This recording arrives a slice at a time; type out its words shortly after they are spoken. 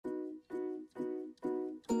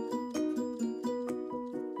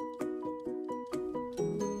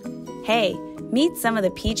Hey, meet some of the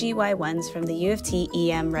PGY1s from the UofT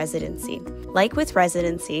EM residency. Like with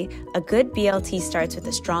residency, a good BLT starts with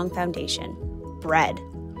a strong foundation: bread.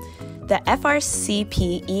 The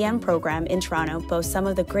FRCP EM program in Toronto boasts some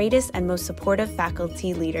of the greatest and most supportive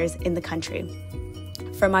faculty leaders in the country.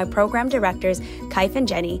 From our program directors, Kaif and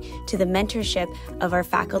Jenny, to the mentorship of our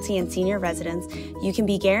faculty and senior residents, you can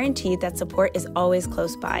be guaranteed that support is always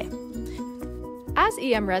close by. As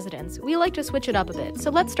EM residents, we like to switch it up a bit,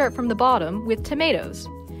 so let's start from the bottom with tomatoes.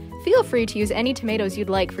 Feel free to use any tomatoes you'd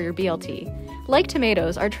like for your BLT. Like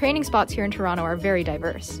tomatoes, our training spots here in Toronto are very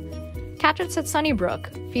diverse. Catch us at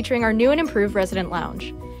Sunnybrook, featuring our new and improved resident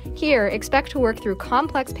lounge. Here, expect to work through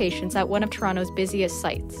complex patients at one of Toronto's busiest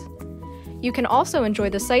sites. You can also enjoy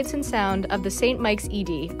the sights and sound of the St. Mike's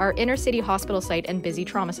ED, our inner-city hospital site and busy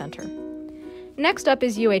trauma center. Next up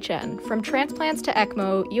is UHN. From transplants to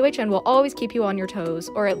ECMO, UHN will always keep you on your toes,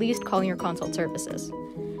 or at least calling your consult services.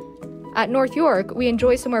 At North York, we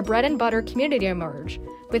enjoy some more bread and butter community emerge,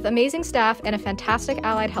 with amazing staff and a fantastic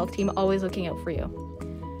allied health team always looking out for you.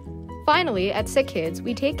 Finally, at Sick Kids,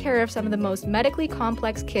 we take care of some of the most medically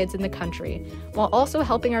complex kids in the country, while also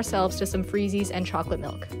helping ourselves to some freezies and chocolate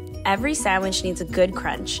milk. Every sandwich needs a good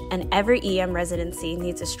crunch, and every EM residency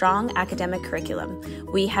needs a strong academic curriculum.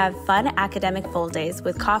 We have fun academic full days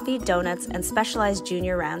with coffee, donuts, and specialized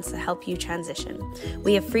junior rounds to help you transition.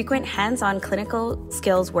 We have frequent hands-on clinical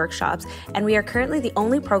skills workshops, and we are currently the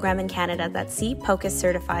only program in Canada that CPOCUS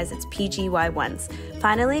certifies its PGY1s.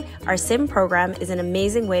 Finally, our SIM program is an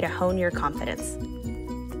amazing way to hone your confidence.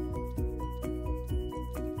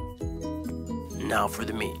 Now for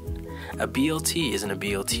the meat. A BLT isn't a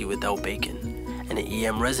BLT without bacon, and an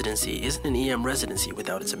EM residency isn't an EM residency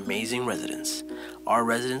without its amazing residents. Our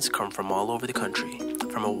residents come from all over the country,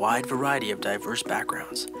 from a wide variety of diverse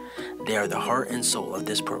backgrounds. They are the heart and soul of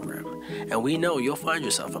this program, and we know you'll find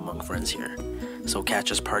yourself among friends here. So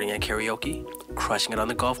catch us partying at karaoke, crushing it on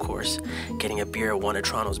the golf course, getting a beer at one of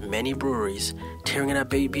Toronto's many breweries, tearing it at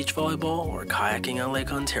Bay Beach Volleyball, or kayaking on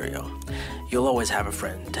Lake Ontario. You'll always have a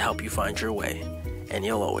friend to help you find your way, and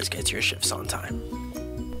you'll always get to your shifts on time.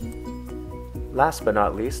 Last but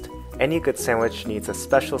not least, any good sandwich needs a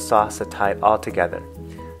special sauce to tie it all together.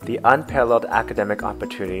 The unparalleled academic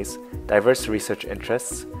opportunities, diverse research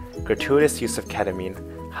interests, gratuitous use of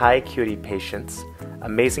ketamine, high acuity patients,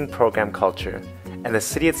 amazing program culture, and the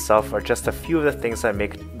city itself are just a few of the things that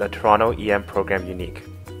make the Toronto EM program unique.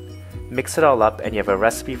 Mix it all up and you have a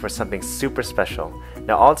recipe for something super special.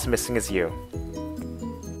 Now all it's missing is you.